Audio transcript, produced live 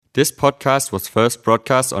This podcast was first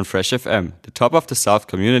broadcast on Fresh FM, the top of the South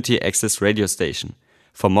community access radio station.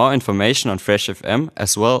 For more information on Fresh FM,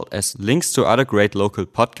 as well as links to other great local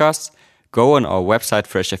podcasts, go on our website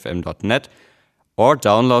freshfm.net or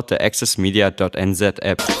download the accessmedia.nz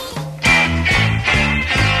app.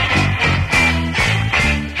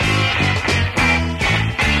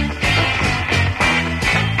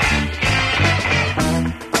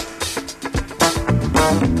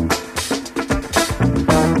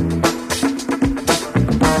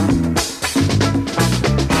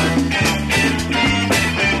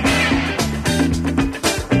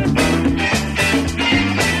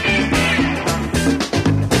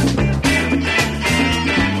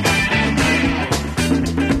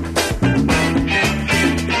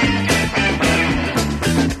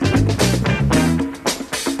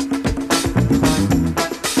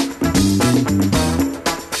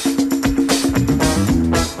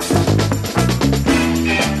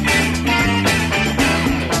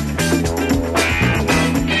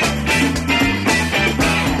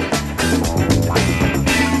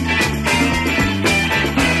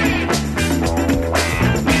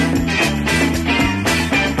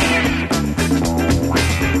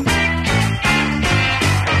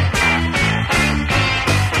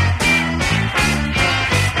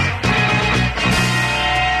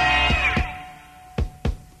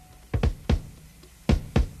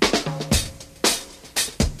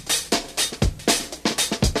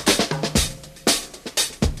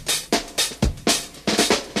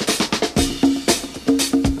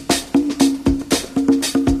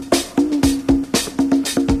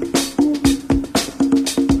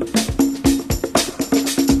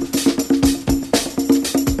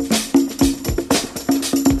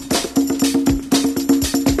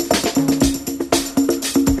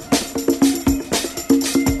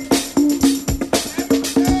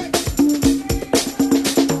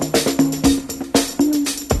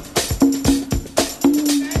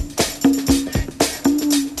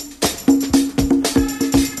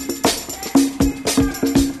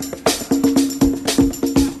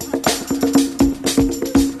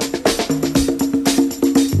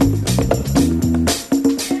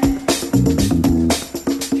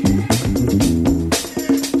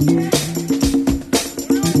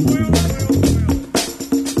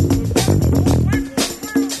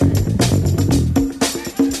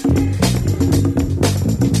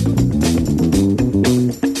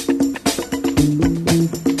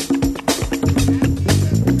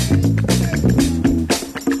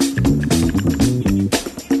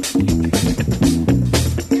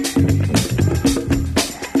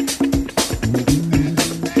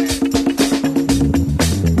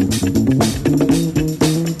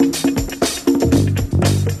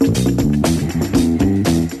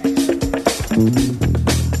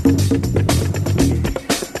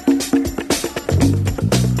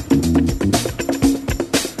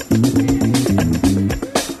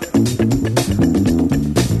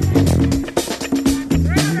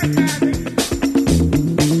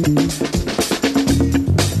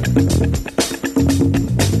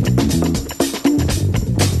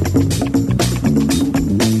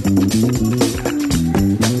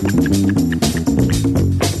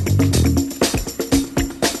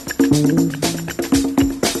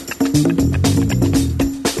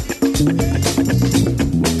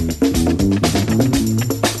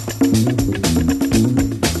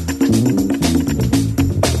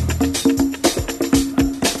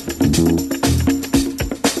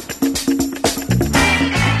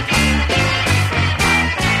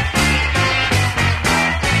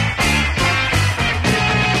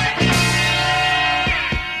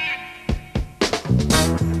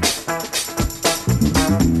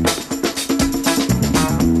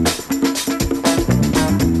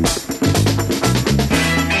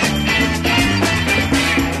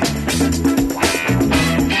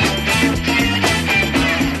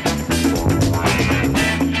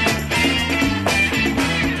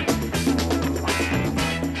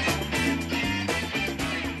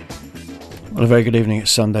 Well, a very good evening.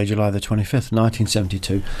 It's Sunday, July the 25th,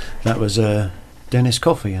 1972. That was Dennis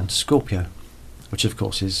Coffey and Scorpio, which of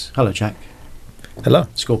course is... Hello, Jack. Hello.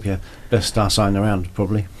 Scorpio. Best star sign around,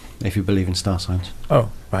 probably, if you believe in star signs.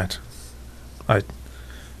 Oh, right.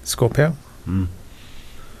 Scorpio? Mm.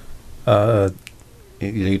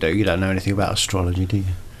 You don't know anything about astrology, do you?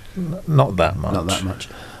 Not that much. Not that much.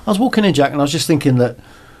 I was walking in, Jack, and I was just thinking that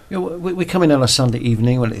we come in on a Sunday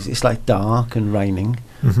evening when it's like dark and raining.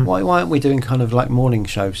 Mm-hmm. Why aren't we doing kind of like morning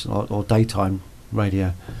shows or daytime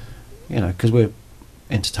radio? You know, because we're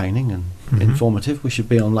entertaining and informative. We should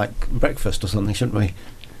be on like breakfast or something, shouldn't we?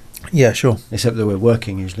 Yeah, sure. Except that we're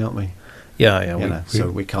working usually, aren't we? Yeah. So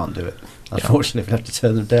we can't do it. Unfortunately, we have to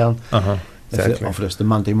turn them down. If they Exactly. offered us the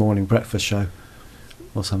Monday morning breakfast show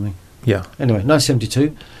or something. Yeah. Anyway,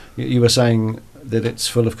 1972. You were saying that it's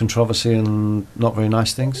full of controversy and not very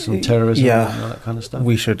nice things, and terrorism and all that kind of stuff.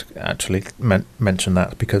 We should actually mention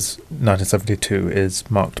that because 1972 is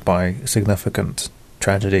marked by significant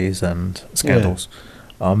tragedies and scandals.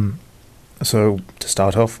 So to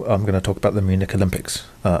start off, I'm going to talk about the Munich Olympics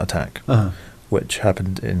attack, which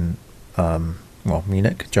happened in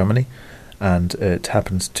Munich, Germany, and it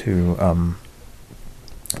happens to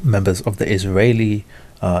members of the Israeli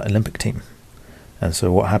Olympic team. And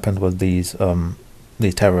so what happened was these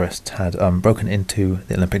terrorists had broken into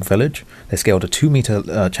the Olympic Village. They scaled a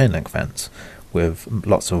 2-meter chain link fence with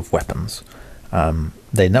lots of weapons.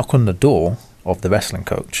 They knock on the door of the wrestling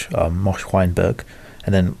coach, Moshe Weinberg,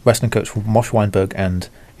 and then wrestling coach Moshe Weinberg and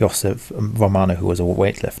Yosef Romano, who was a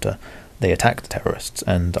weightlifter, they attack the terrorists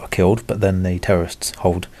and are killed, but then the terrorists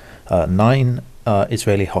hold 9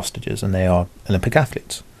 Israeli hostages, and they are Olympic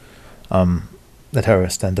athletes. The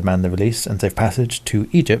terrorists then demand the release and safe passage to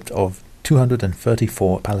Egypt of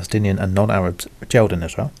 234 Palestinian and non-Arabs jailed in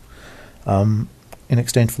Israel in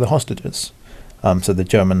exchange for the hostages. So the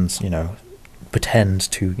Germans,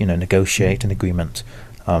 pretend to, negotiate an agreement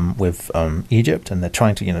with Egypt, and they're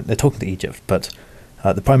trying to, they're talking to Egypt, but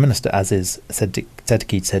the Prime Minister, Aziz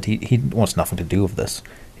Seddiqi, said he wants nothing to do with this.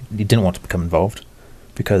 He didn't want to become involved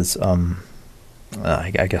because I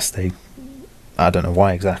guess I don't know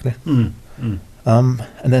why exactly. And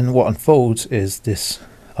then what unfolds is this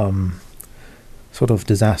sort of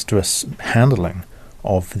disastrous handling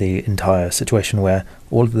of the entire situation where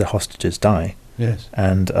all of the hostages die. Yes.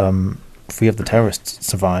 And 3 of the terrorists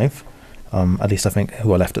survive, at least I think,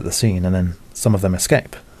 who are left at the scene, and then some of them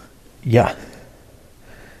escape. Yeah.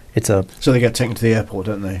 So they get taken to the airport,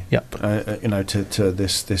 don't they? Yep. To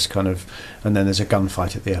this kind of, and then there's a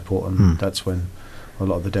gunfight at the airport, and that's when a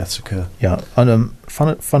lot of the deaths occur. Yeah, and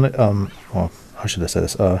how should I say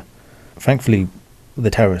this? Thankfully, the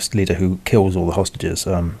terrorist leader who kills all the hostages,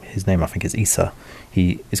 his name I think is Issa,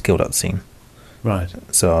 he is killed at the scene. Right.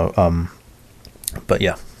 So, but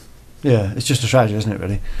yeah. Yeah, it's just a tragedy, isn't it,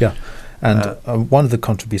 really? Yeah. And one of the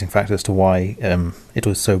contributing factors to why it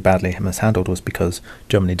was so badly mishandled was because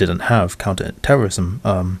Germany didn't have counter-terrorism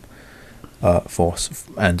force,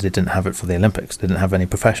 and they didn't have it for the Olympics. They didn't have any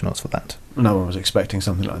professionals for that. No one was expecting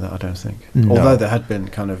something like that, I don't think. No. Although there had been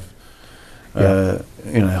kind of,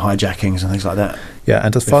 hijackings and things like that. Yeah,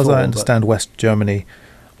 and as far as I before, understand, West Germany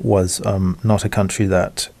was not a country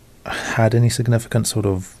that had any significant sort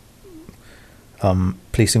of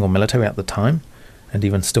policing or military at the time. And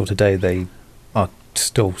even still today, they are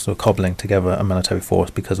still sort of cobbling together a military force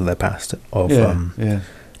because of their past of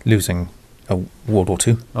losing World War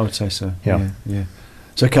II. I would say so. Yeah.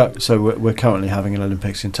 So we're currently having an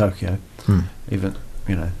Olympics in Tokyo, even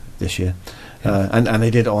this year, and they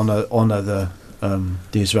did honour the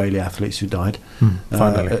Israeli athletes who died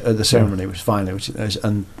finally at the ceremony, the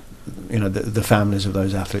families of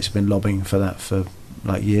those athletes have been lobbying for that for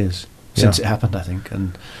like years since it happened, I think,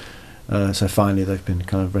 and. So finally they've been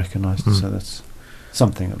kind of recognised, so that's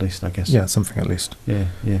something at least, I guess. Yeah, something at least. Yeah.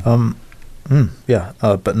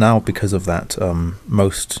 But now because of that,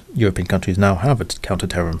 most European countries now have a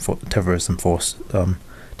counter-terrorism force to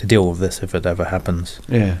deal with this if it ever happens.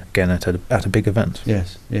 Yeah. Again, at a big event.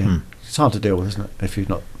 Yes. Yeah. It's hard to deal with, isn't it? If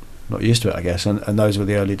you're not used to it, I guess. And those were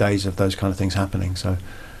the early days of those kind of things happening. So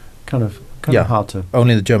kind of hard to.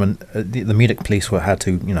 Only the German, the Munich police had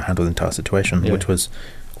to handle the entire situation, which was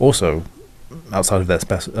also outside of their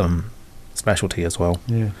specialty as well.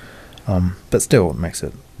 Yeah. But still, it makes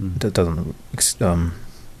it. It doesn't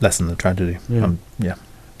lessen the tragedy. Yeah.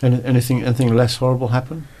 Anything less horrible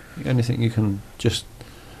happen? Anything you can just?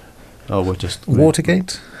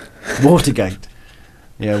 Watergate. Watergate.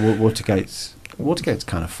 Yeah, Watergate's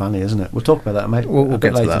kind of funny, isn't it? We'll talk about that maybe. We'll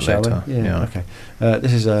get to that later. Yeah. Okay.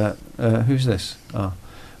 This is who's this?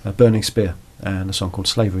 Burning Spear and a song called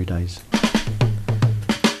Slavery Days.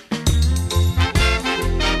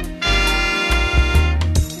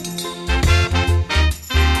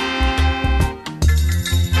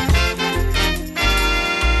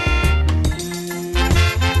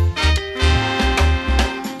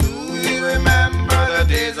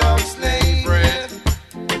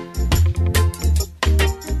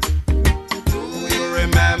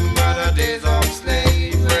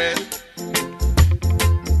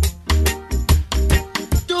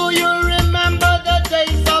 Do you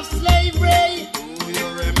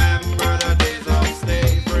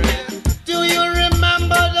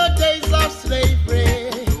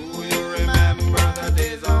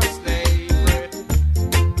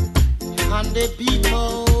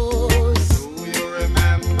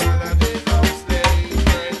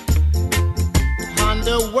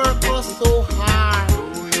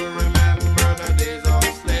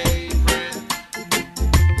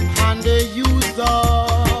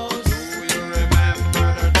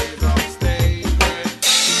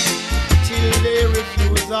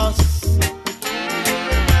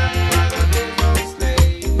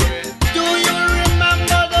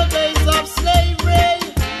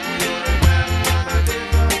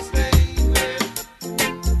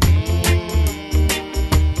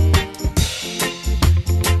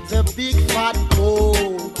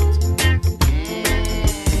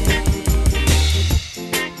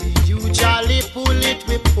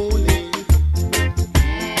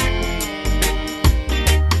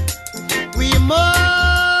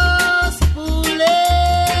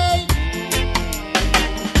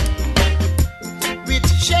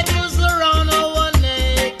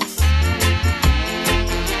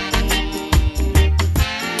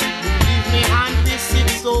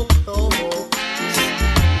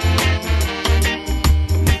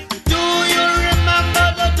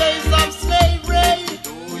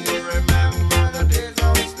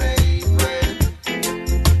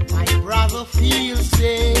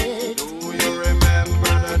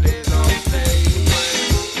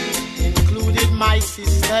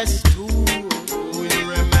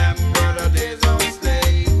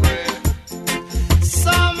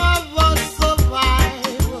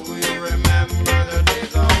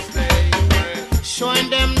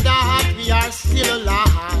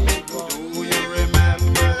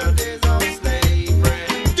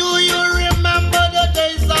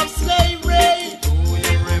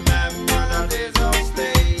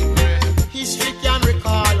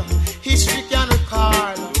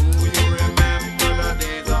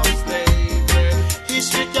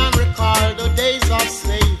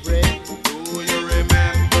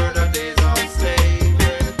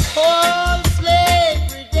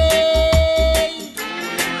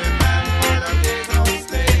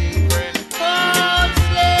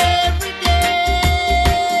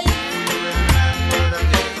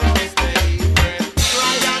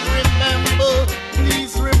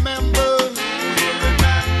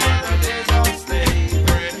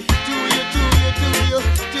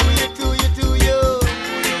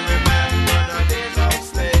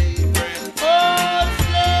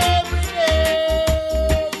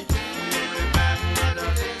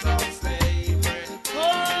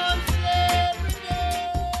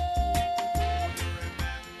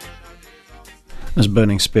There's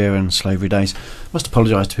Burning Spear and Slavery Days. Must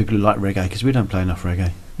apologise to people who like reggae, because we don't play enough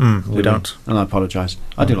reggae. We don't. And I apologise.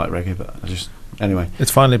 I do like reggae, but I just... Anyway.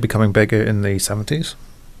 It's finally becoming bigger in the 70s.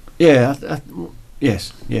 Yeah,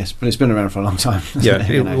 yes, but it's been around for a long time.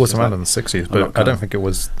 Yeah, it was around in the 60s, but I don't think it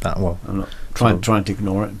was that well. I'm not trying to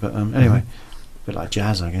ignore it, but anyway, a bit like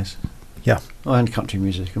jazz, I guess. Yeah. Oh, and country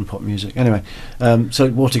music and pop music. Anyway,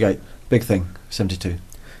 so Watergate, big thing, 72.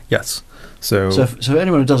 Yes. So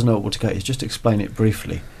anyone who doesn't know what Watergate is, just explain it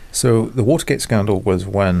briefly. So the Watergate scandal was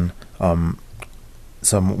when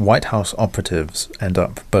some White House operatives end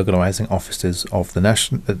up burglarizing offices of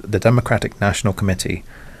the Democratic National Committee,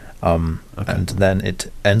 and then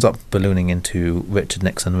it ends up ballooning into Richard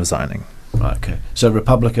Nixon resigning. Right, okay. So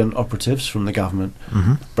Republican operatives from the government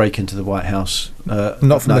break into the White House.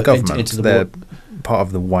 Not from the government. They're part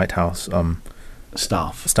of the White House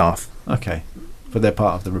staff. Okay. But they're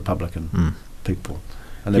part of the Republican people.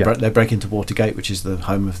 And they break into Watergate, which is the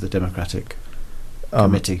home of the Democratic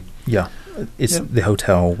Committee. Yeah. It's the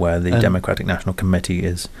hotel where the Democratic National Committee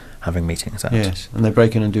is having meetings at. Yes. And they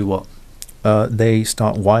break in and do what? They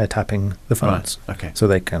start wiretapping the phones. Right. Okay. So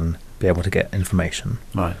they can be able to get information.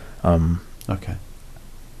 Right. Okay.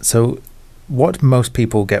 So what most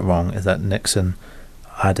people get wrong is that Nixon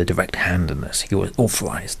had a direct hand in this. He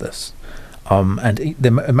authorized this. And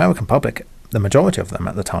the American public, the majority of them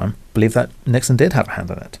at the time, believed that Nixon did have a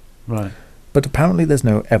hand in it. Right. But apparently there's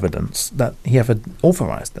no evidence that he ever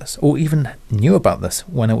authorized this or even knew about this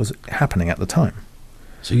when it was happening at the time.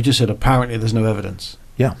 So you just said apparently there's no evidence.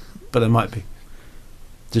 Yeah. But there might be.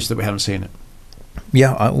 Just that we haven't seen it.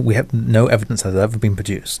 Yeah, we have no evidence has ever been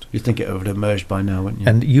produced. You'd think it would have emerged by now, wouldn't you?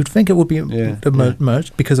 And you'd think it would be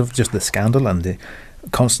emerged because of just the scandal and the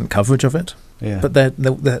constant coverage of it. Yeah. But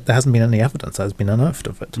there hasn't been any evidence that has been unearthed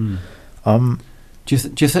of it. Do you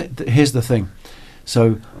think? Here's the thing.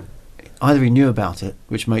 So either he knew about it,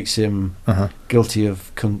 which makes him guilty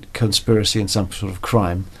of conspiracy and some sort of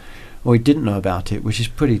crime, or he didn't know about it, which is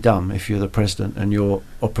pretty dumb if you're the president and your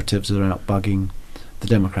operatives are out bugging the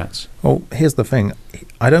Democrats. Well, here's the thing.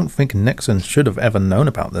 I don't think Nixon should have ever known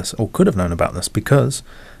about this or could have known about this because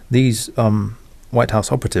these White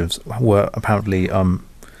House operatives were apparently...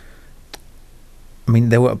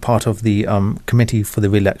 they were a part of the committee for the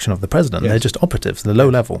re-election of the president. Yes. They're just operatives, they're low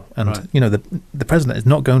level. And, the president is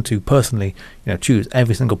not going to personally, choose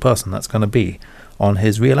every single person that's going to be on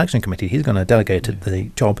his re-election committee. He's going to delegate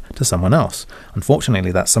the job to someone else.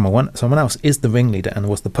 Unfortunately, that someone else is the ringleader and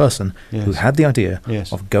was the person who had the idea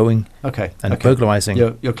of going and burglarizing.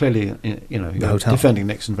 You're clearly, you're defending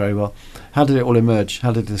Nixon very well. How did it all emerge?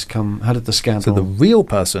 How did this come? How did the scandal? So the real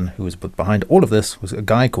person who was behind all of this was a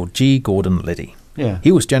guy called G. Gordon Liddy. Yeah.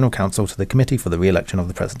 He was general counsel to the committee for the re-election of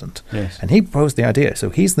the president. Yes. And he proposed the idea.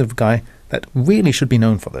 So he's the guy that really should be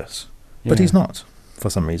known for this. But he's not,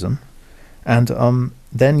 for some reason. And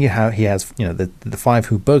then he has the five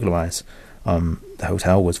who burglarize the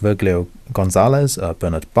hotel was Virgilio Gonzalez,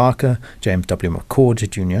 Bernard Barker, James W. McCord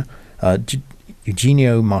Jr.,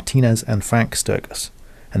 Eugenio Martinez, and Frank Sturgis.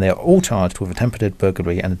 And they are all charged with attempted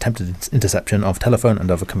burglary and attempted interception of telephone and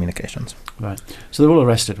other communications. Right. So they're all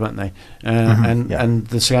arrested, weren't they? And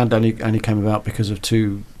the scandal only came about because of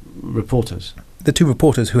two reporters. The two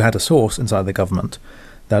reporters who had a source inside the government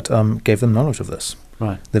that gave them knowledge of this.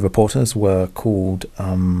 Right. The reporters were called,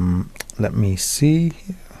 let me see,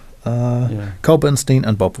 Carl Bernstein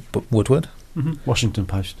and Bob Woodward. Mm-hmm. Washington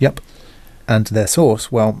Post. Yep. And their source,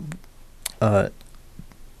 they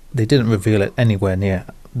didn't reveal it anywhere near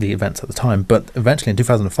the events at the time, but eventually in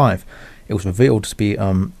 2005, it was revealed to be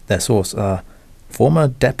their source, former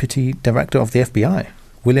Deputy Director of the FBI,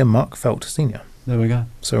 William Mark Felt Sr. There we go.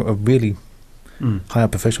 So a really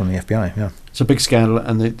high-up official in the FBI, yeah. It's a big scandal,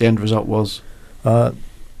 and the end result was?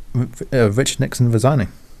 Richard Nixon resigning.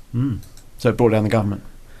 So it brought down the government?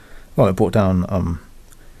 Well, it brought down,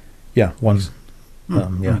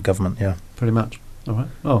 government, yeah. Pretty much. All right.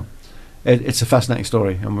 Oh, it's a fascinating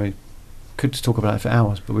story, and we could talk about it for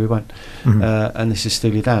hours, but we won't. Mm-hmm. And this is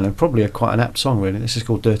Steely Dan, and probably quite an apt song, really. This is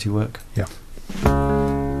called Dirty Work. Yeah.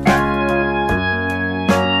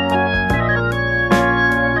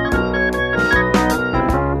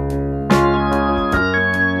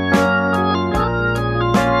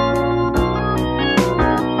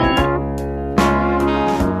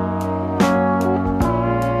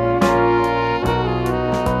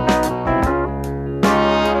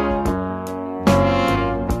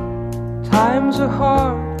 Times are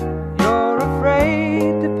hard, you're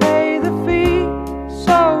afraid to pay the fee,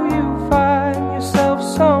 so you find yourself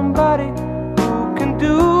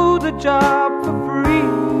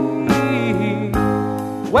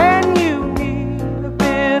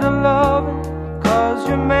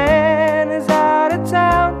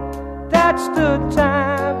extra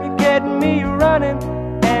time. You're getting me running,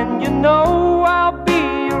 and you know I'll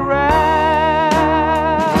be around.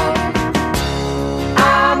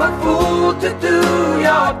 I'm a fool to do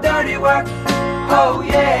your dirty work, oh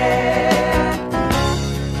yeah.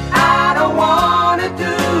 I don't wanna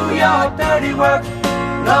do your dirty work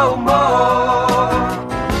no more.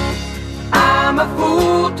 I'm a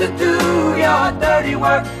fool to do your dirty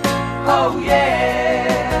work, oh yeah.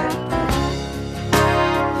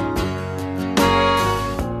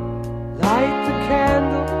 Light the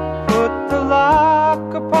candle, put the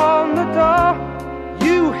lock upon the door.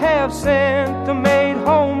 You have sent the maid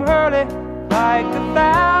home early, like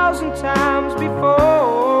 1,000 times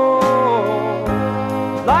before.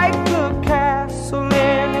 Like the castle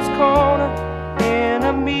in his corner in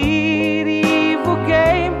a medieval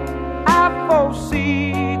game, I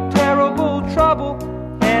foresee terrible trouble,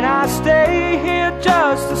 and I stay here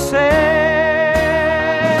just the same.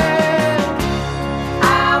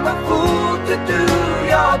 I'm a fool to do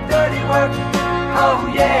your dirty work, oh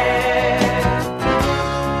yeah.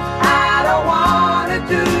 I don't wanna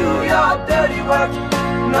do your dirty work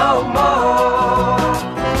no more.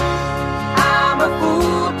 I'm a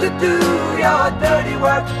fool to do your dirty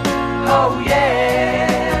work, oh yeah.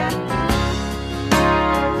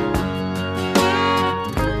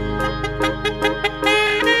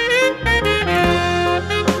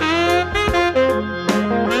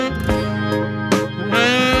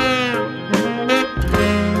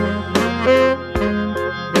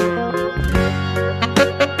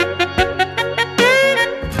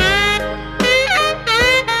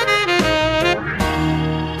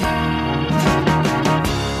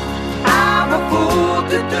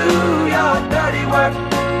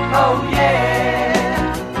 Oh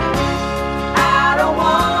yeah, I don't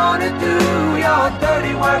wanna do your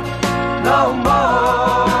dirty work no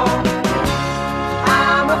more.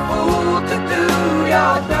 I'm a fool to do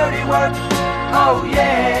your dirty work, oh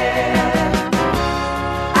yeah.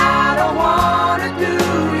 I don't wanna do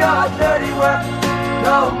your dirty work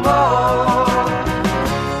no more.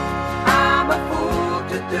 I'm a fool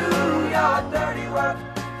to do your dirty work,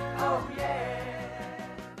 oh yeah.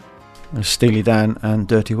 Steely Dan and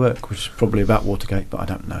Dirty Work, which is probably about Watergate, but I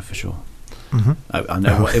don't know for sure. Mm-hmm. I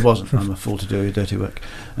know what it wasn't. I'm a fool to do your dirty work.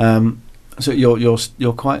 So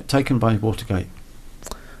you're quite taken by Watergate.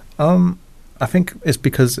 I think it's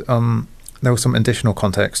because there was some additional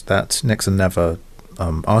context that Nixon never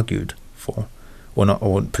argued for,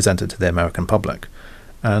 or presented to the American public,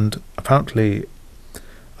 and apparently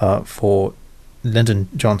for Lyndon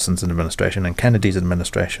Johnson's administration and Kennedy's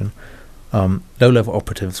administration, low-level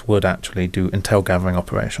operatives would actually do intel gathering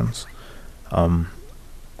operations,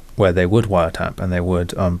 where they would wiretap and they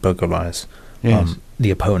would burglarize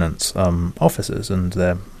the opponent's offices and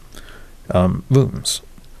their rooms.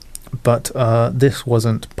 But this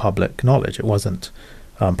wasn't public knowledge. It wasn't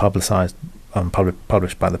publicized,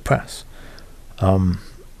 published by the press.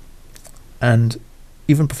 And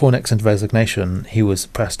even before Nixon's resignation, he was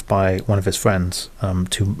pressed by one of his friends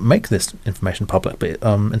to make this information public. But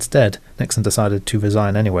instead, Nixon decided to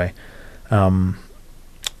resign anyway,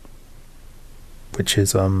 which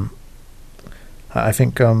is, I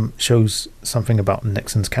think, shows something about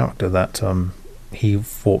Nixon's character, that he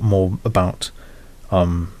thought more about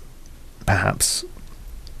perhaps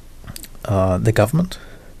the government,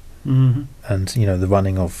 Mm-hmm. and the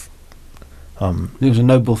running of. It was a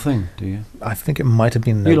noble thing, do you? I think it might have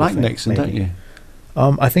been. A noble You like thing, Nixon, maybe. don't you?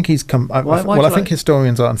 I think he's come. Why I do you think like-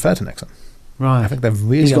 historians are unfair to Nixon. Right. I think they're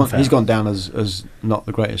really unfair. He's gone down as not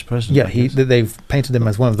the greatest president. Yeah, I guess. they've painted him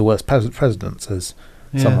as one of the worst presidents, as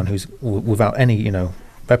someone who's without any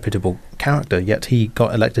reputable character. Yet he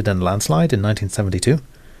got elected in a landslide in 1972.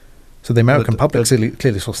 So the American public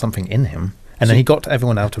clearly saw something in him, and then he got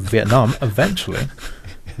everyone out of Vietnam eventually.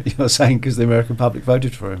 You're saying because the American public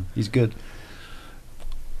voted for him, he's good.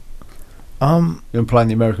 You're implying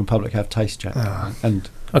the American public have taste, Jack. And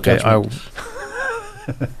Okay, judgment.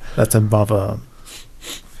 that's a rather.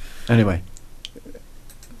 Anyway,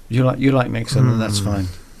 you like Nixon, and that's fine.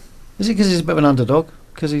 Is it because he's a bit of an underdog?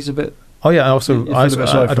 Because he's a bit. Oh yeah, I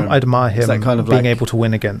admire It's him that kind of being like- able to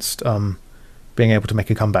win against, being able to make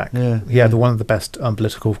a comeback. He had one of the best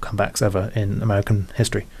political comebacks ever in American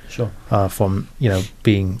history. Sure. From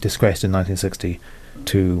being disgraced in 1960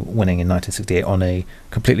 to winning in 1968 on a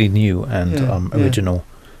completely new and original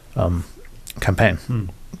campaign.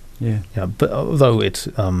 Yeah. Yeah, but although it's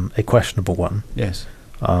a questionable one, Yes.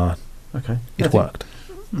 Okay. it worked.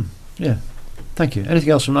 Yeah. Thank you. Anything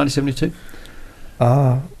else from 1972?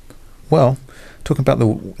 Well, talking about the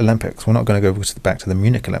Olympics, we're not going to go back to the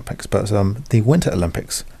Munich Olympics, but the Winter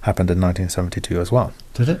Olympics happened in 1972 as well.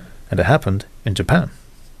 Did it? and it happened in Japan.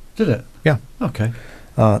 Did it? Yeah. Okay.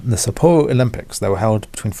 The Sapporo Olympics, they were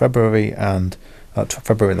held between February the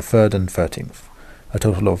 3rd and 13th. A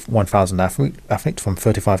total of 1,000 athletes from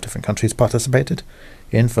 35 different countries participated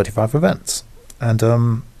in 35 events. And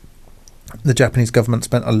the Japanese government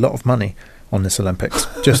spent a lot of money on this Olympics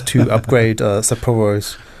just to upgrade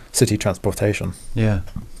Sapporo's city transportation. Yeah.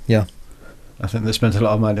 Yeah. I think they spent a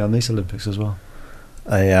lot of money on these Olympics as well.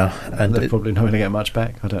 Yeah. And they're probably not going to get much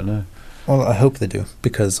back. I don't know. Well, I hope they do,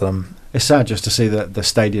 because it's sad just to see that the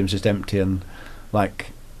stadium's just empty and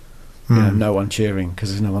no one cheering because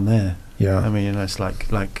there's no one there. Yeah. I mean, it's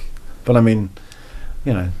like, but I mean,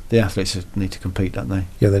 the athletes need to compete, don't they?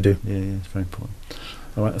 Yeah, they do. Yeah, it's very important.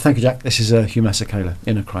 All right, thank you, Jack. This is Hugh Masekela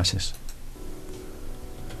in a Crisis.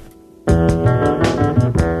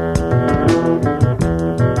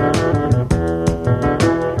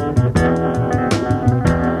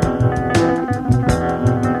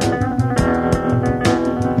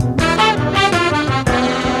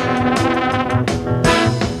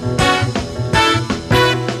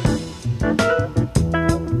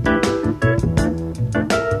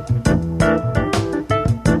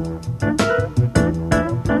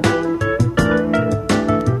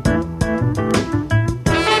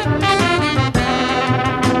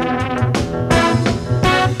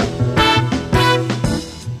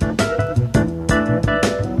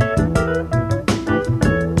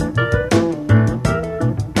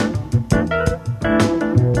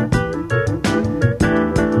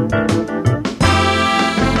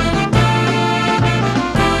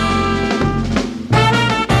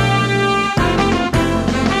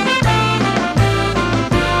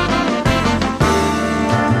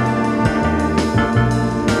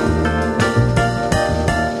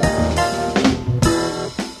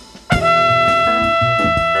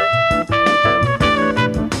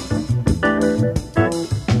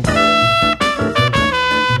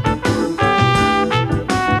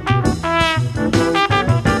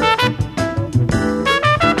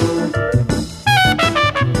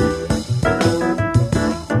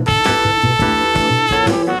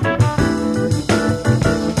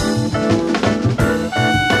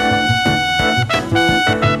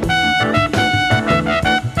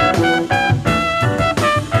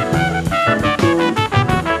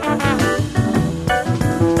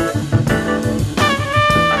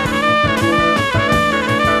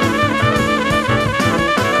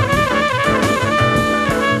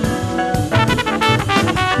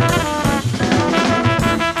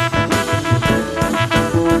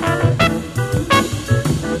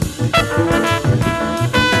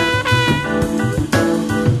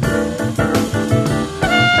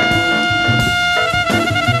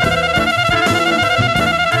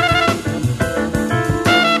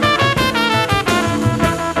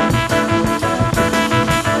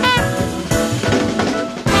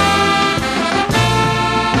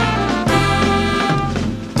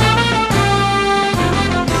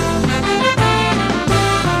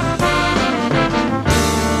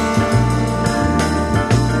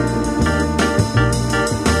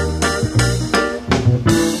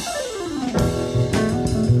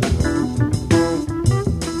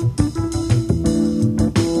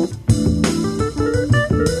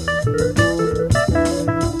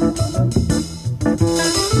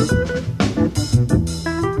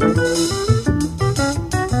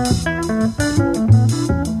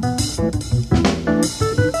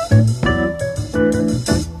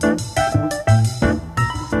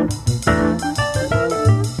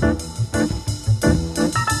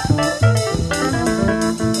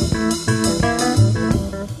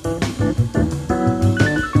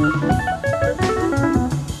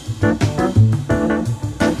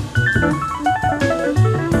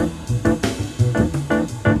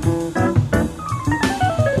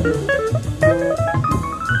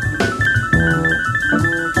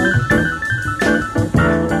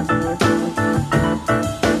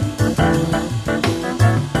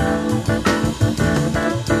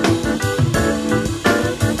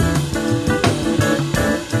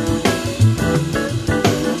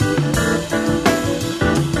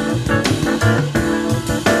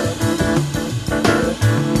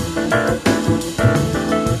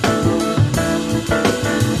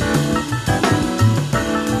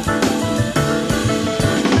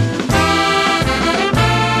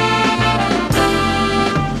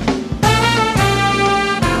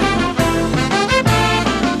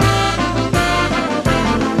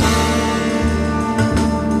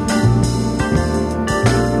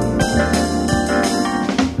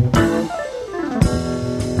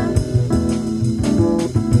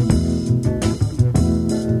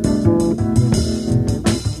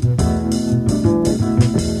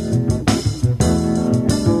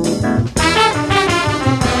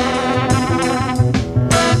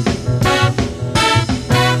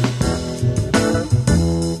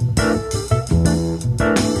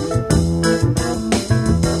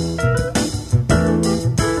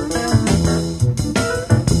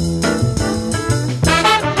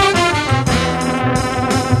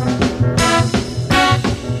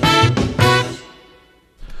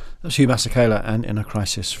 was Hugh Masekela and In a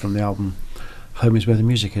Crisis from the album Home Is Where the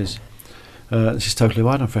Music Is. This is Totally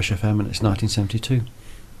Wired on Fresh FM, and it's 1972.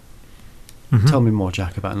 Mhm. Tell me more,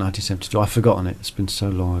 Jack, about 1972. I've forgotten it. It's been so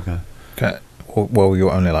long ago. Okay. Well, you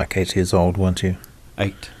were only like 8 years old, weren't you?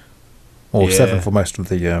 8. Or Yeah. 7 for most of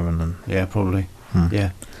the year, and then. Yeah, probably. Hmm.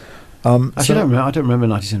 Yeah. So- Actually, I don't remember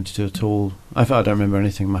 1972 at all. I don't remember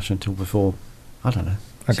anything much until before, I don't know,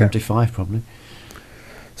 Okay. 75 probably.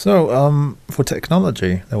 So, for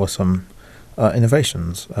technology, there were some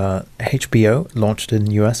innovations. HBO launched in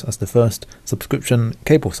US as the first subscription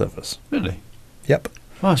cable service. Really? Yep.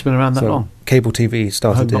 Well, it's been around that So long. Cable TV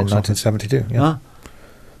started Home in box office. 1972. Yeah. Huh?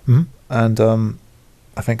 Mhm. And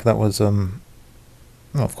I think that was, well,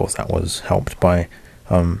 of course, that was helped by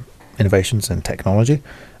innovations in technology.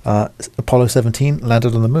 Apollo 17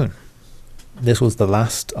 landed on the moon. This was the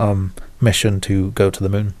last mission to go to the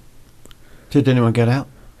moon. Did anyone get out?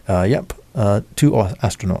 Yep. 2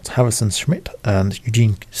 astronauts, Harrison Schmitt and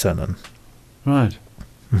Eugene Cernan. Right.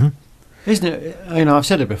 Hmm. Isn't it? I've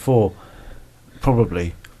said it before,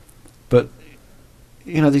 probably, but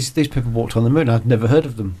these people walked on the moon. I'd never heard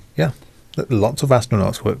of them. Yeah. Lots of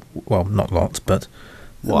astronauts were, well, not lots, but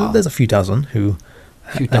Wow. there's a few dozen who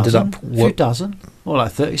Few ended dozen? up. Few dozen? More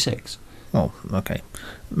like 36. Oh, okay.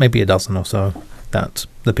 Maybe a dozen or so that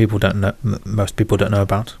the people don't know. Most people don't know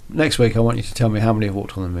about. Next week, I want you to tell me how many have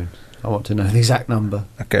walked on the moon. I want to know the exact number,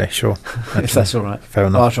 Okay, sure. if that's all right. Fair I'll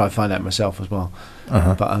enough. try and find out myself as well.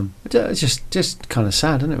 Uh-huh. But it's just kind of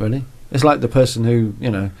sad, isn't it? Really, it's like the person who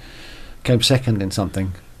came second in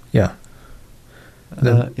something. Yeah.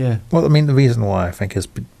 Yeah. Well, I mean, the reason why I think is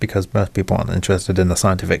because most people aren't interested in the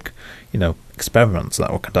scientific, experiments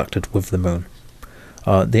that were conducted with the moon.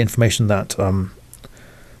 The information that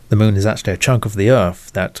the moon is actually a chunk of the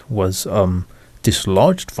Earth that was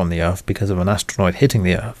dislodged from the Earth because of an asteroid hitting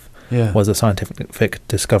the Earth Yeah. was a scientific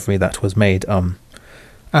discovery that was made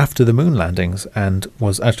after the moon landings and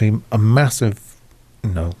was actually a massive,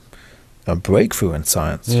 a breakthrough in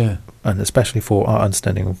science, Yeah. and especially for our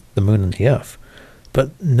understanding of the moon and the Earth.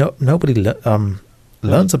 But nobody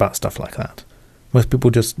learns about stuff like that. Most people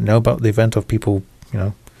just know about the event of people,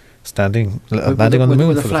 landing on the moon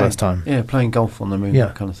with a for the flag. first time. Yeah, playing golf on the moon, Yeah.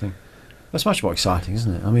 that kind of thing. That's much more exciting,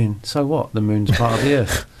 isn't it? I mean, so what? The moon's part of the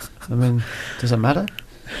Earth. I mean, does it matter?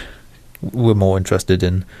 We're more interested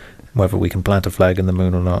in whether we can plant a flag in the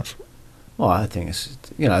moon or not. Well, I think it's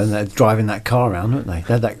and they're driving that car around, weren't they?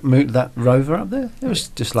 They had that rover up there. It was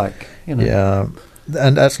just like Yeah,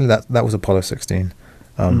 and actually that was Apollo 16.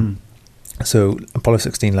 So Apollo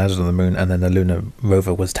 16 landed on the moon, and then the lunar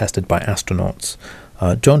rover was tested by astronauts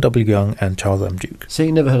John W. Young and Charles M. Duke.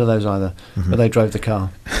 See, never heard of those either. Mhm. But they drove the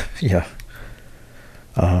car. Yeah.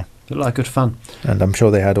 Looked like good fun. And I'm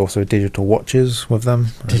sure they had also digital watches with them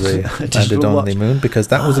as they Digital landed on watch. the moon, because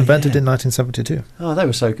that was invented yeah. in 1972. Oh, they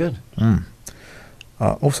were so good.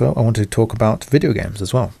 Also, I wanted to talk about video games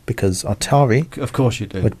as well, because Atari Of course you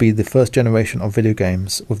do. would be the first generation of video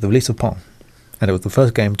games with the release of Pong. And it was the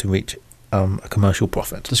first game to reach a commercial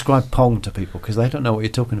profit. Describe Pong to people, because they don't know what you're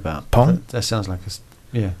talking about. Pong? That sounds like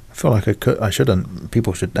yeah. I feel like I shouldn't.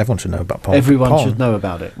 Everyone should know about Pong. Everyone Pong, should know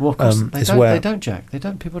about it. Well, of course, it's where- they don't, Jack. They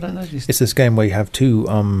don't. People don't know these. It's this game where you have two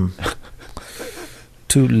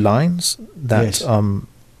lines that Yes.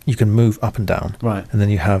 you can move up and down, Right. and then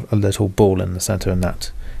you have a little ball in the center, and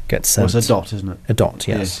that gets Well, sent. it's a dot, isn't it? A dot,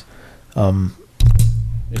 yes.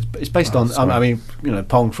 It's based on. sorry. I mean,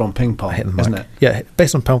 Pong from ping pong, I hit the isn't mic. it? Yeah,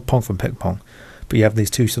 based on Pong from Ping Pong. But you have these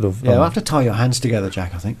two sort of. Yeah, we'll have to tie your hands together,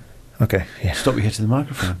 Jack. I think. Okay. Yeah. Stop you hitting the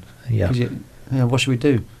microphone. Yeah. 'Cause what should we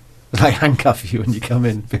do? Like handcuff you when you come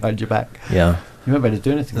in behind your back. Yeah. You won't be able to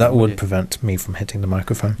do anything. That would you? prevent me from hitting the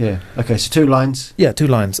microphone. Yeah. Okay. So 2 lines. Yeah, 2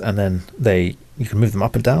 lines, and then you can move them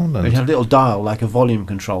up and down. And You had a little dial like a volume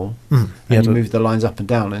control, and you had you a- moved the lines up and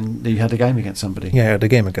down, and you had a game against somebody. yeah, I had a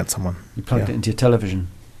game against someone. You plugged yeah. it into your television.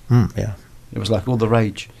 Yeah. It was like all the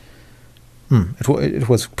rage. It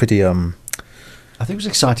was pretty. I think it was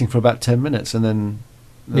exciting for about 10 minutes, and then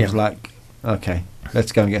it was Yeah. like, okay,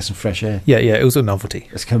 let's go and get some fresh air. Yeah, it was a novelty.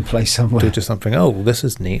 Let's go and play somewhere. Do just something. Oh, this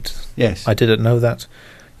is neat. Yes. I didn't know that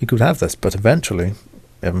you could have this, but eventually,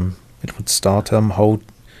 it would start a whole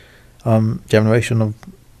generation of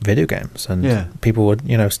video games, and Yeah. people would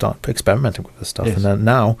start experimenting with this stuff, Yes. and then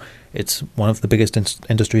now it's one of the biggest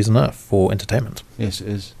industries on earth for entertainment. Yes, it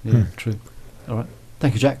is. Yeah, true. All right.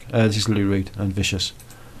 Thank you, Jack. This is Lou Reed and Vicious.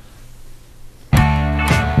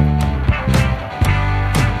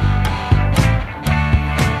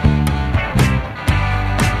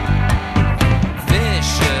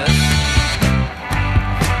 Vicious,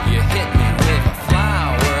 you hit me with a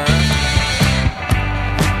flower.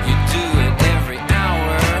 You do it every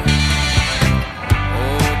hour.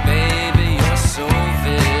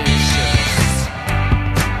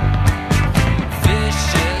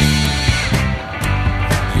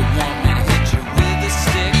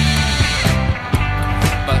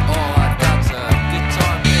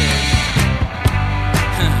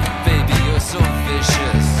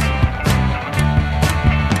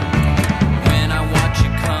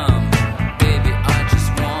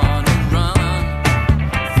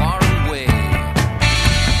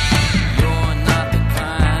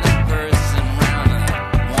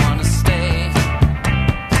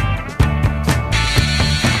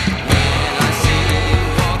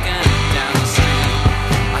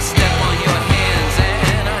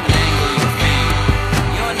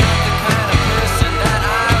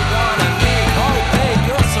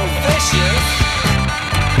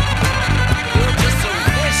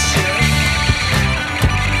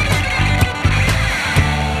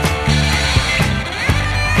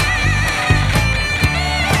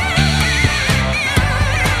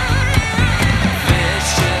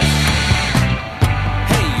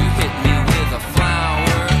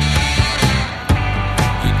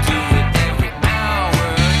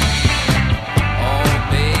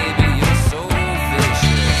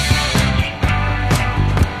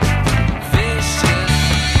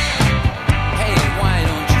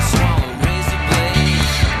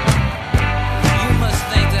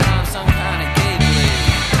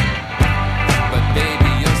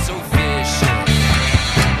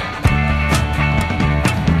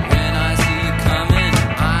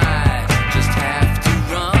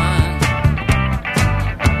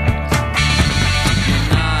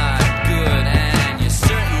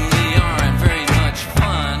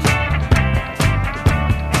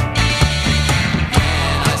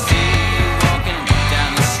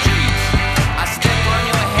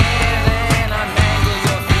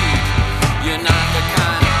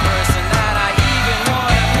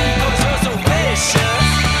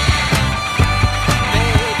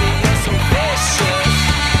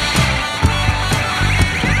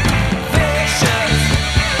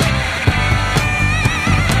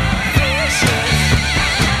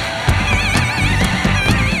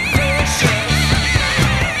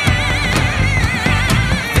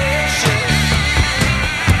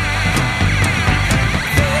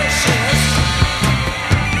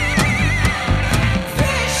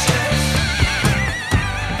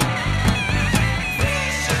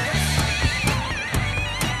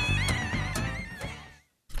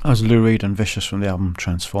 I was Lou Reed and Vicious from the album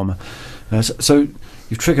Transformer. So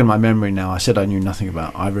you've triggered my memory now. I said I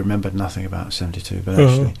remembered nothing about 72, but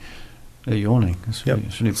actually, you're yawning. It's really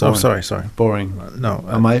boring. So, sorry. Boring. No.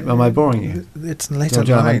 Am I boring you? It's late at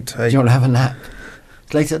night. Do you want to have a nap?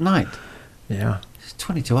 It's late at night. Yeah. It's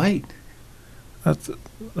 20 to 8.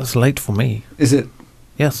 That's late for me. Is it?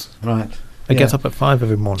 Yes. Right. I get up at 5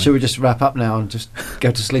 every morning. Should we just wrap up now and just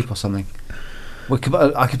go to sleep or something? I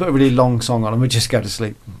could put a really long song on and we just go to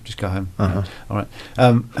sleep. Just go home. Uh-huh. All right.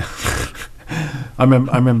 I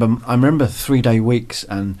remember 3-day weeks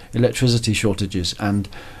and electricity shortages and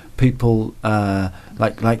people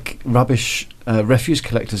like rubbish refuse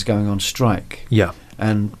collectors going on strike. Yeah.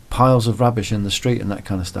 And piles of rubbish in the street and that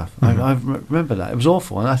kind of stuff. Mm-hmm. I remember that. It was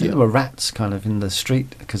awful. And I think there were rats kind of in the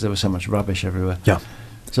street because there was so much rubbish everywhere. Yeah.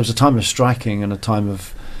 So it was a time of striking and a time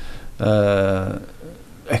of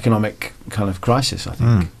economic kind of crisis, I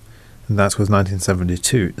think. And that was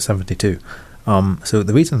 1972. So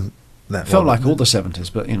the reason that... Felt like all the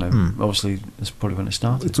 70s, but, obviously that's probably when it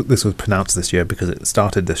started. This was pronounced this year because it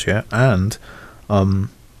started this year, and the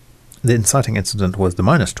inciting incident was the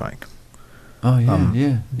miners' strike. Oh,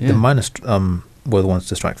 yeah. The miners were the ones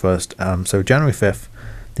to strike first. So January 5th,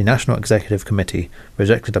 the National Executive Committee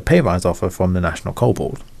rejected a pay rise offer from the National Coal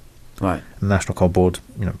Board. Right. And the National Coal Board,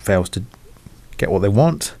 fails to get what they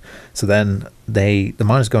want. So then the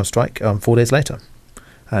miners go on strike 4 days later.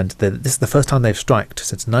 And this is the first time they've striked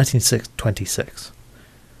since 1926.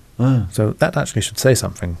 Oh. So that actually should say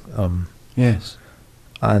something. Yes.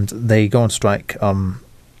 And they go on strike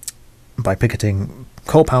by picketing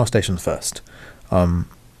coal power stations first. But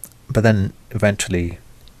then eventually,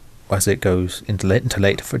 as it goes into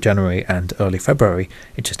late for January and early February,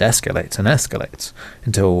 it just escalates and escalates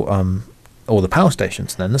until all the power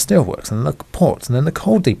stations, and then the steelworks, and the ports, and then the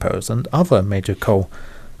coal depots and other major coal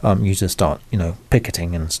users start,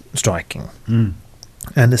 picketing and striking. And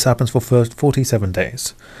this happens for 47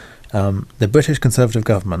 days. The British Conservative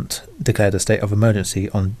government declared a state of emergency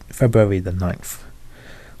on February the 9th,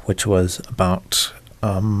 which was about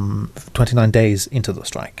 29 days into the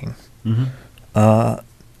striking. Mm-hmm.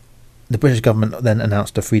 The British government then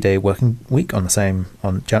announced a 3-day working week on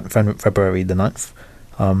February the 9th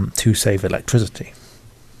to save electricity.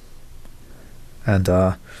 And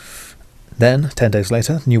then, 10 days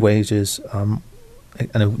later, a new wages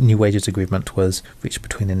agreement was reached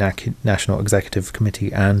between the National Executive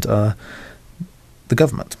Committee and the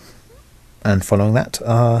government. And following that,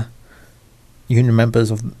 union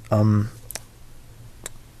members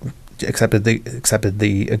accepted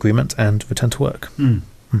the agreement and returned to work.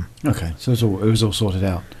 Okay, so it was all sorted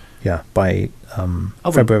out. Yeah, by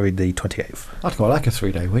February the 28th. I'd quite like a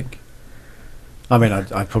 3-day week. I mean,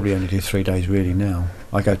 I probably only do 3 days really now.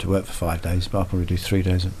 I go to work for 5 days, but I'll probably do 3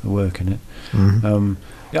 days of work in it. Mm-hmm.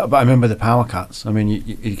 But I remember the power cuts. I mean,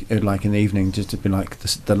 you like in the evening, just it'd be like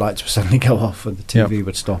the lights would suddenly go off and the TV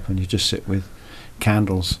would stop, and you just sit with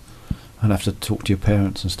candles and have to talk to your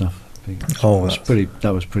parents and stuff. That was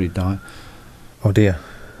pretty dire. Oh dear.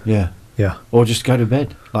 Yeah. Yeah. Or just go to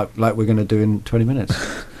bed, like we're going to do in 20 minutes.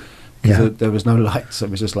 Because there was no lights. So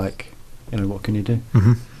it was just like, what can you do?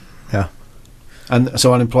 Mm-hmm. Yeah. And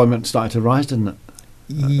so unemployment started to rise, didn't it?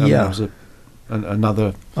 Yeah. It was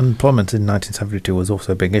another... Unemployment in 1972 was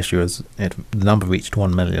also a big issue, as the number reached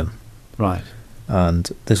 1 million. Right. And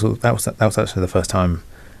that was actually the first time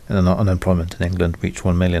unemployment in England reached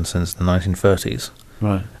 1 million since the 1930s.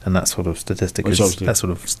 Right. And that sort of statistic that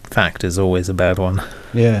sort of fact is always a bad one.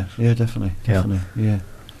 Yeah, definitely. Yeah.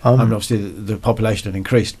 I mean, obviously the population had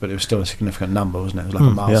increased, but it was still a significant number, wasn't it? It was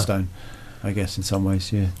like a milestone, I guess, in some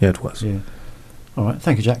ways. Yeah. Yeah, it was. Yeah. All right,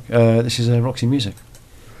 thank you, Jack. This is Roxy Music.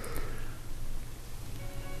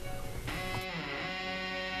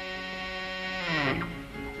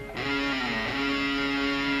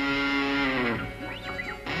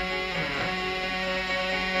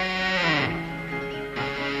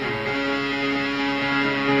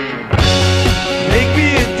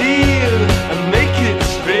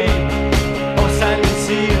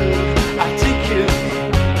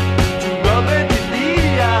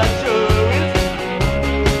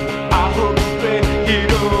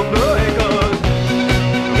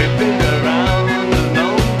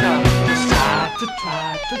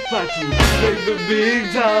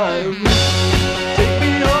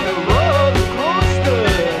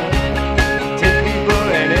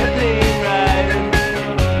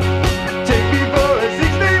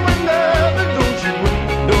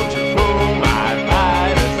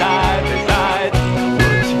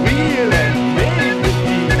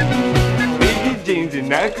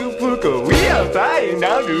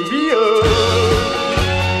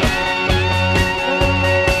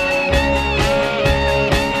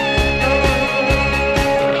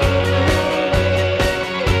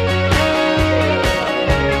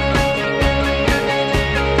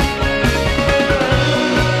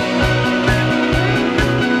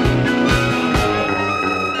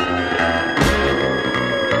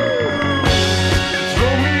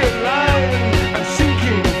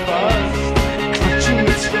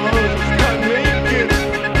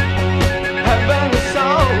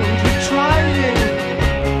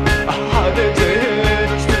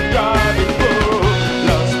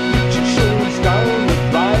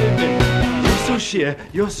 yeah,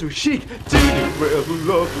 you're so chic. Judy, forever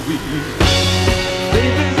lovely.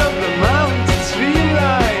 Ladies of the mountain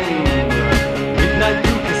streamline, midnight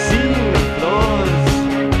through casino floors,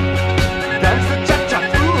 dance the cha-cha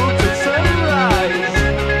through till sunrise,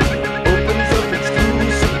 opens up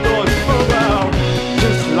exclusive doors. Oh wow,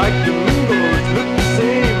 just like the windows look the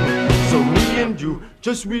same. So me and you,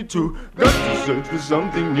 just we two, got to search for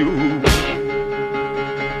something new.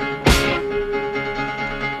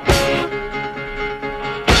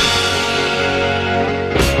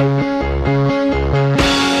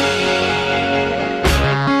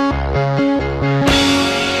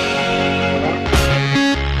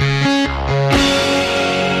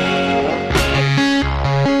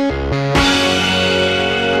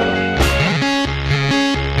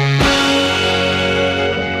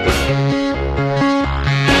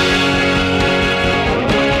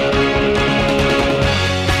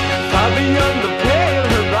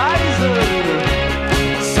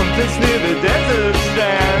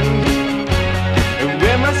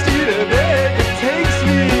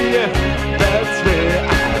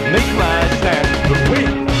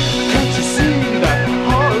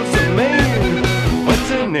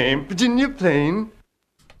 Virginia Plain.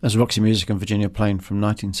 There's Roxy Music and Virginia Plain from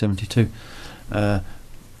 1972.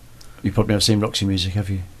 You probably never seen Roxy Music, have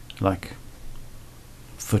you? Like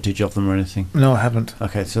footage of them or anything? No, I haven't.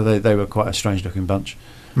 Okay, so they were quite a strange looking bunch,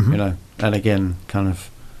 Mhm. you know. And again, kind of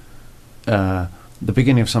the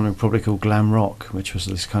beginning of something probably called glam rock, which was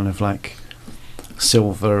this kind of like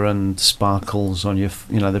silver and sparkles on your,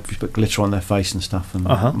 you know, they put glitter on their face and stuff, and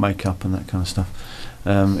makeup and that kind of stuff.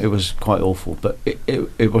 It was quite awful, but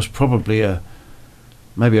it was probably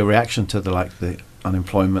maybe a reaction to the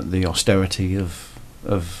unemployment, the austerity of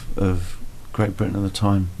Great Britain at the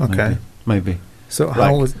time. Okay, maybe. So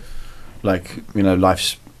how was you know,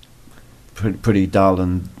 life's pretty dull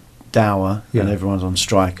and dour, and everyone's on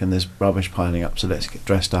strike, and there's rubbish piling up. So let's get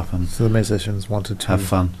dressed up and so the musicians wanted to have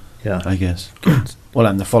fun. Yeah, I guess. Well,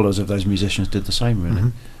 and the followers of those musicians did the same, really.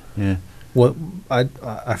 Mm-hmm. Yeah. Well, I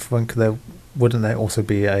think wouldn't there also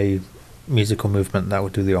be a musical movement that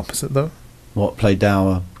would do the opposite, though? What, play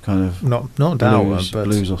dour kind of not dour, but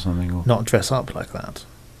blues or something, or not dress up like that?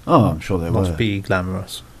 Oh, I'm sure they not were. Not be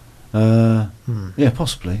glamorous. Yeah,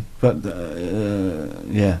 possibly, but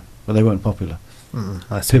yeah, but they weren't popular.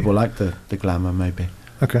 I see. People liked the glamour, maybe.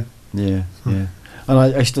 Okay. Yeah, yeah. And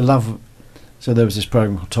I used to love. So there was this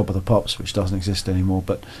program called Top of the Pops, which doesn't exist anymore,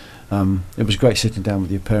 but it was great sitting down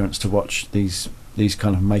with your parents to watch these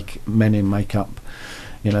kind of men in makeup,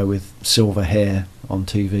 you know, with silver hair on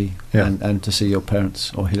TV, and to see your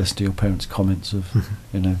parents, or listen to your parents' comments of,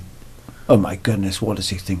 you know, oh my goodness, what does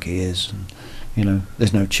he think he is? And, you know,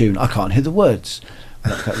 there's no tune, I can't hear the words.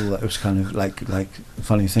 All that was kind of like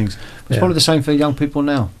funny things. It's probably the same for young people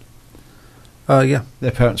now. Yeah.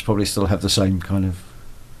 Their parents probably still have the same kind of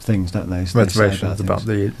things, don't they? Reservations about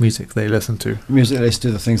the music they listen to. Music they listen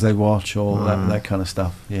to, the things they watch, or that kind of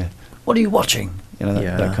stuff. Yeah. What are you watching? You know,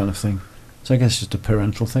 that kind of thing. So I guess it's just a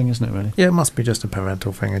parental thing, isn't it, really? Yeah, it must be just a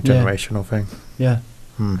parental thing, a generational thing. Yeah.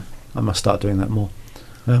 I must start doing that more.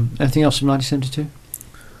 Anything else from 1972?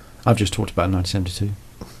 I've just talked about 1972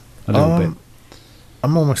 a little bit.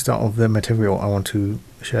 I'm almost out of the material I want to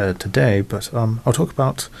share today, but I'll talk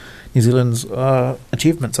about New Zealand's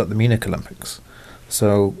achievements at the Munich Olympics.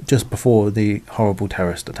 So just before the horrible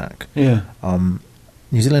terrorist attack, New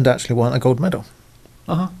Zealand actually won a gold medal.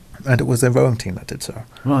 And it was their rowing team that did so.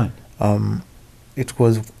 Right. It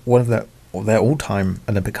was one of their all-time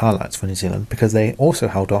Olympic highlights for New Zealand, because they also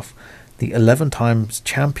held off the 11 times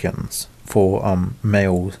champions for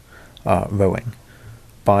male rowing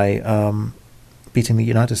by beating the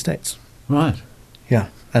United States. Right. Yeah,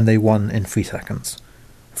 and they won in 3 seconds.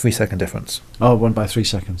 3 second difference. Oh, won by 3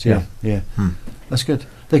 seconds. Yeah. That's good.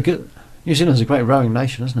 They're good. New Zealand's a great rowing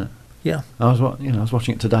nation, isn't it? Yeah. I was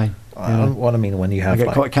watching it today. What I mean, when you have, I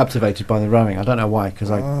get quite captivated by the rowing. I don't know why, because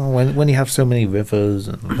when you have so many rivers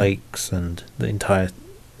and lakes and the entire,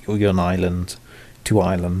 you're an island, 2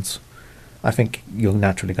 islands, I think you're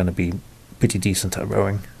naturally going to be pretty decent at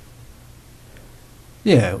rowing.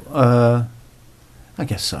 Yeah, I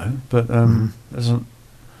guess so, but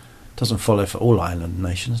doesn't follow for all island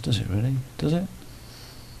nations, does it? Really? Does it?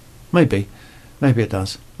 Maybe it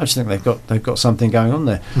does. I just think they've got something going on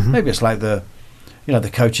there. Maybe it's like the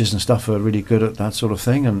coaches and stuff are really good at that sort of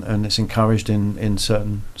thing, and it's encouraged in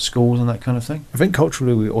certain schools and that kind of thing. I think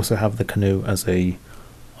culturally we also have the canoe as a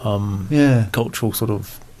cultural sort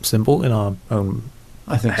of symbol in our own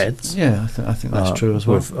heads. Yeah, I think that's true as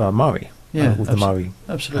well. With Maori. Yeah, with the Maori.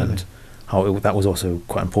 Absolutely. And how that was also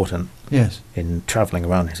quite important. Yes. In travelling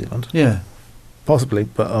around New Zealand. Yeah. Possibly,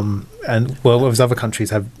 but whereas other countries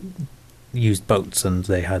have used boats and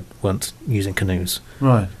they weren't using canoes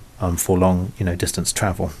Right. for long, distance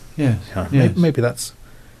travel. Yes. Yeah, Yes. maybe that's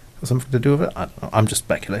something to do with it. I'm just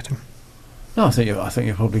speculating. No, I think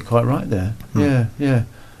you're probably quite right there. Hmm. Yeah.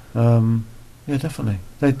 Yeah, definitely.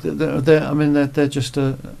 They're just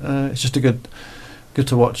it's just good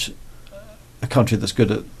to watch a country that's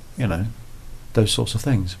good at those sorts of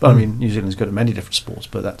things. But I mean, New Zealand's good at many different sports,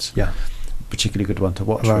 but that's Yeah, a particularly good one to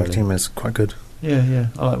watch. our Really. team is quite good. Yeah,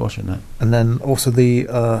 I like watching that. And then also the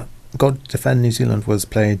God Defend New Zealand was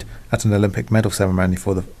played at an Olympic medal ceremony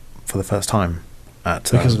for the first time at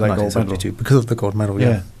Because of that gold 1972. medal. Because of the gold medal,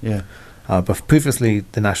 yeah. Yeah. But previously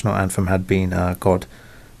the national anthem had been God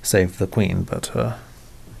Save the Queen, but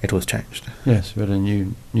it was changed. Yes, we had a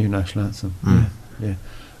new national anthem. Mm. Yeah.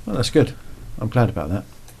 Well, that's good. I'm glad about that.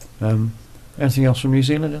 Anything else from New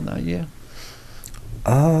Zealand in that year?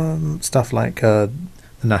 Stuff like the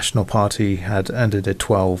National Party had ended a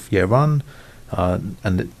 12-year run,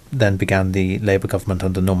 and it then began the Labour government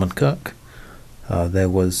under Norman Kirk. There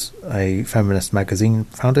was a feminist magazine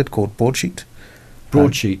founded called Broadsheet.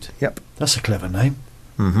 Broadsheet. Yep. That's a clever name.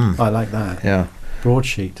 Mm-hmm. I like that. Yeah.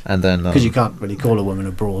 Broadsheet. And then Because you can't really call a woman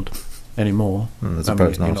a broad anymore. I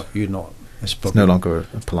suppose not. You're not. It's It's no longer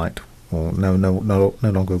a polite, or no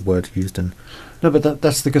longer a word used in. No, but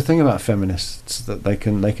that's the good thing about feminists, that they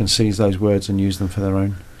can seize those words and use them for their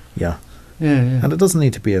own. Yeah. Yeah. And it doesn't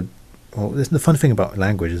need to be the fun thing about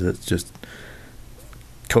language is it's just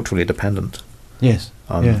culturally dependent. Yes.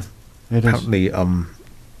 Yeah. It is. Apparently,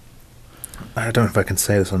 I don't know if I can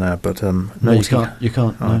say this on air, but No, you can't. You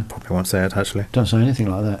can't. I No. probably won't say it actually. Don't say anything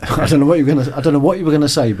like that. I don't know what you were going to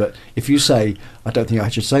say, but if you say, I don't think I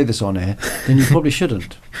should say this on air, then you probably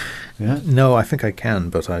shouldn't. Yeah. No, I think I can,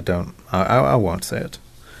 but I don't. I won't say it.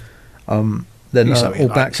 Then You say what you all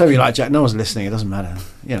back. like. So you like Jack. No one's listening. It doesn't matter.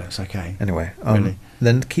 It's okay. Anyway, Really?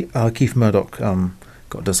 then Keith Murdoch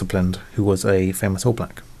got disciplined, who was a famous All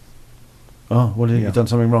Black. Oh, well, Yeah. you've done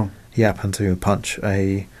something wrong. He happened to punch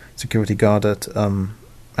a security guard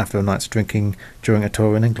after a night's drinking during a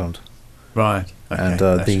tour in England. Right. Okay. And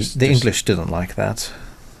That's the just- English didn't like that.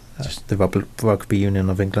 The Rugby Union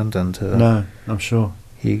of England, and No, I'm sure.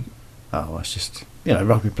 he, Oh, it's just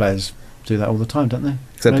rugby players do that all the time, don't they?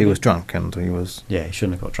 except he Maybe. was drunk, and he was, Yeah, he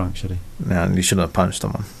shouldn't have got drunk, should he? and he shouldn't have punched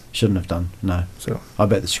someone. Shouldn't have done. No. So I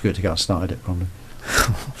bet the security guard started it probably.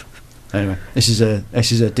 Anyway, this is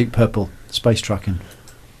a Deep Purple, Space Trucking.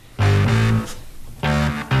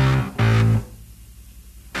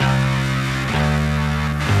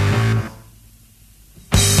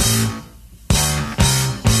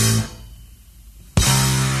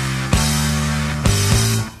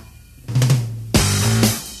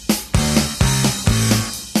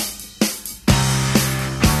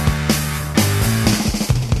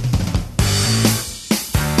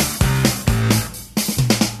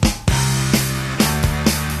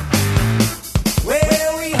 Well,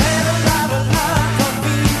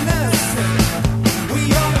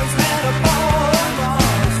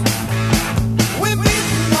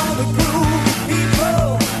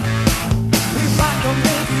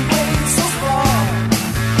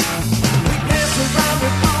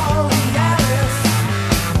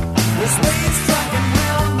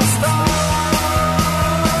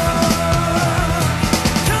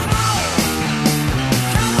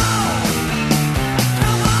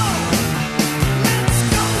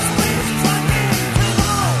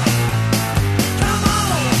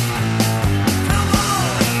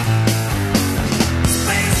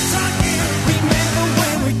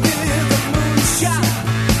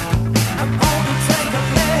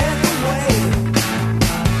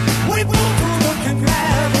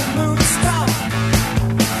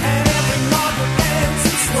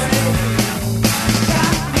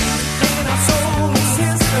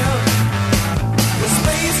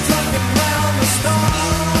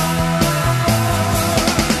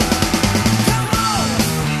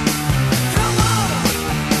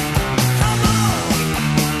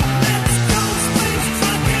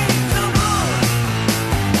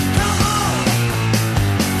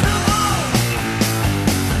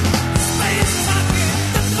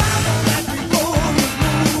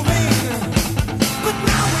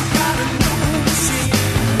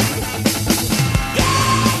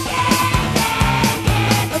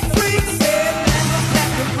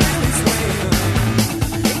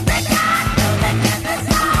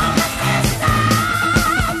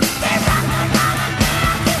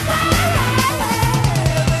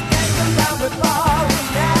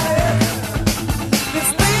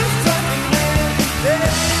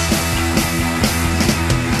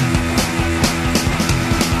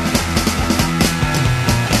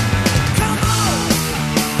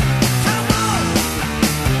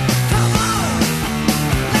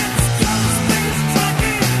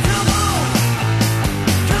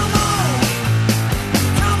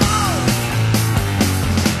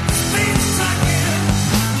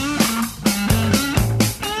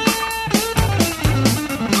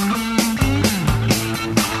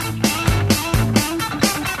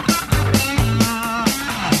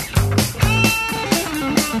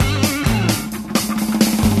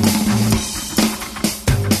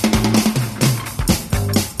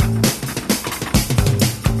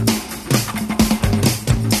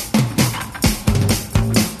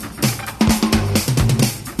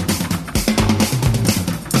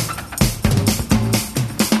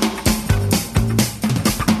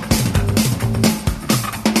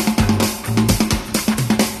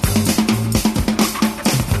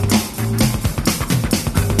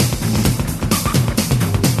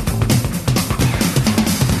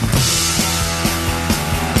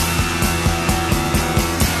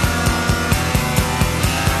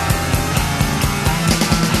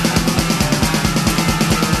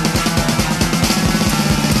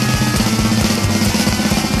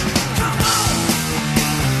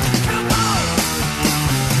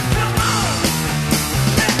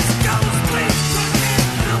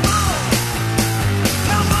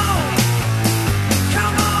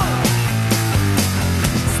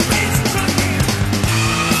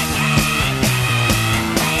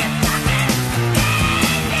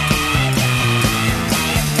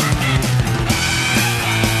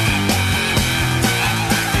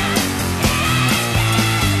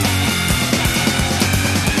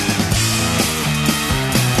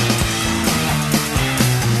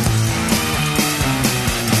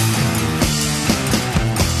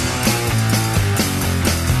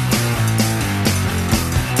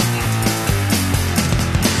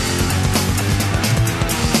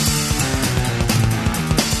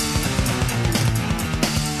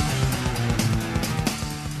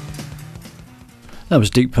 That was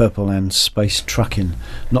Deep Purple and Space Truckin'.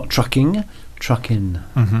 Not trucking, truckin'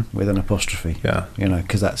 with an apostrophe. Yeah. You know,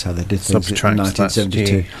 because that's how they did things in Subtracts,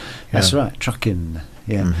 1972. that's G. That's Yeah. right, truckin'.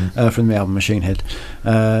 Yeah, from the album Machine Head.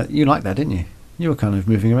 You liked that, didn't you? You were kind of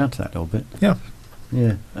moving around to that a little bit. Yeah.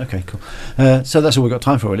 Yeah. Okay. Cool. So that's all we've got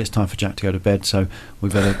time for. Really. It's time for Jack to go to bed. So we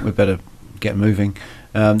better get moving.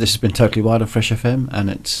 This has been Totally Wild on Fresh FM, and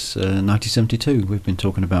it's 1972. We've been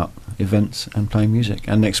talking about events and playing music,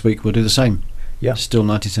 and next week we'll do the same. Yeah. Still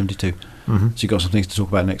 1972. So you've got some things to talk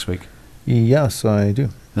about next week. Yes, I do.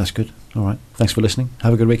 That's good. All right. Thanks for listening.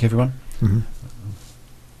 Have a good week, everyone.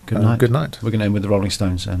 Good night. Good night. We're going to end with the Rolling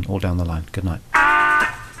Stones and All Down the Line. Good night.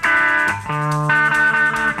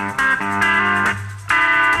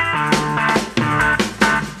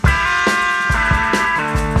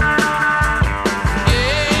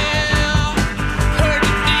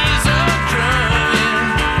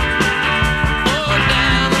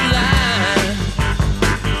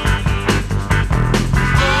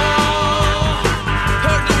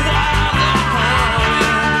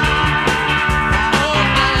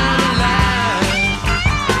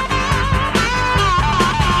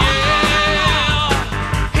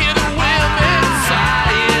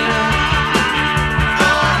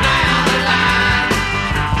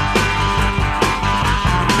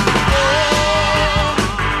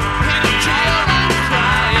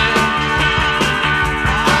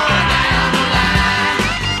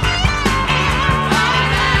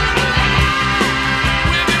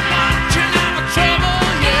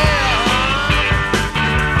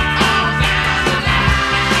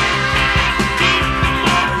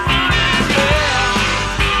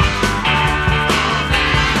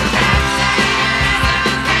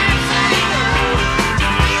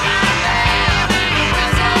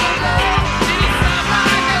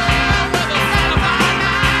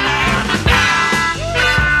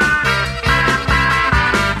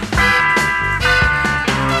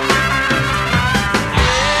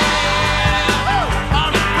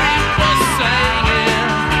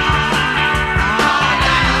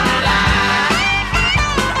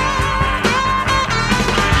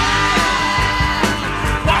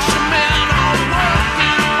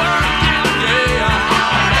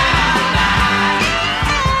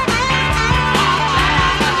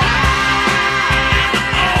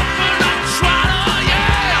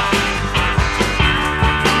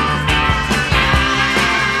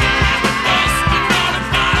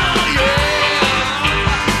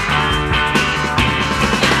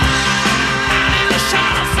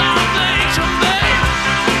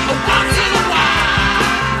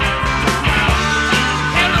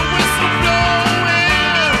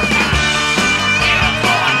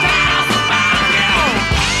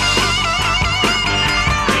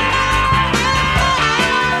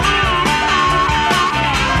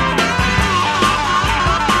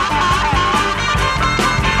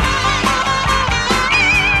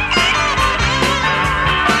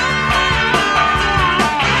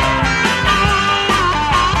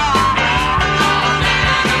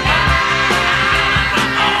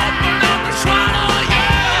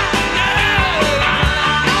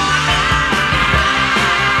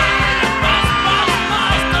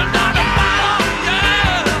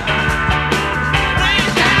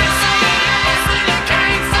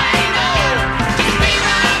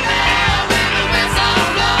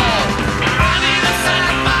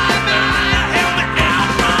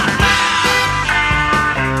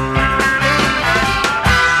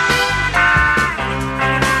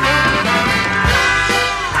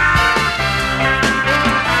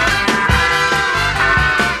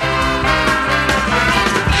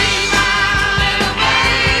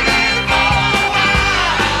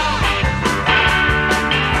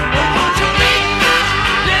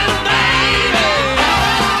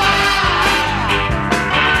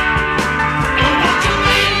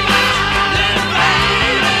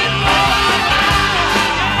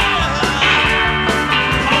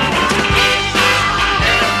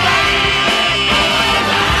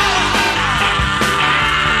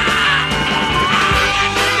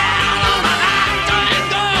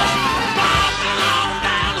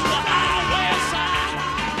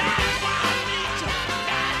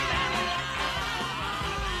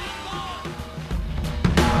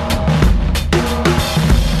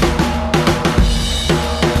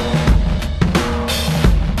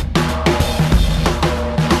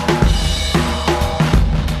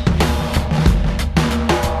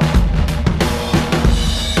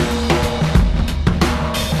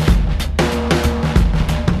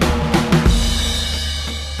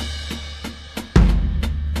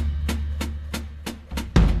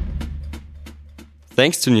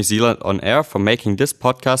 Thanks to New Zealand On Air for making this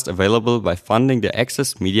podcast available by funding the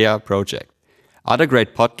Access Media project. Other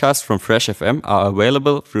great podcasts from Fresh FM are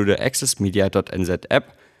available through the accessmedia.nz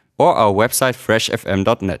app or our website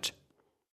freshfm.net.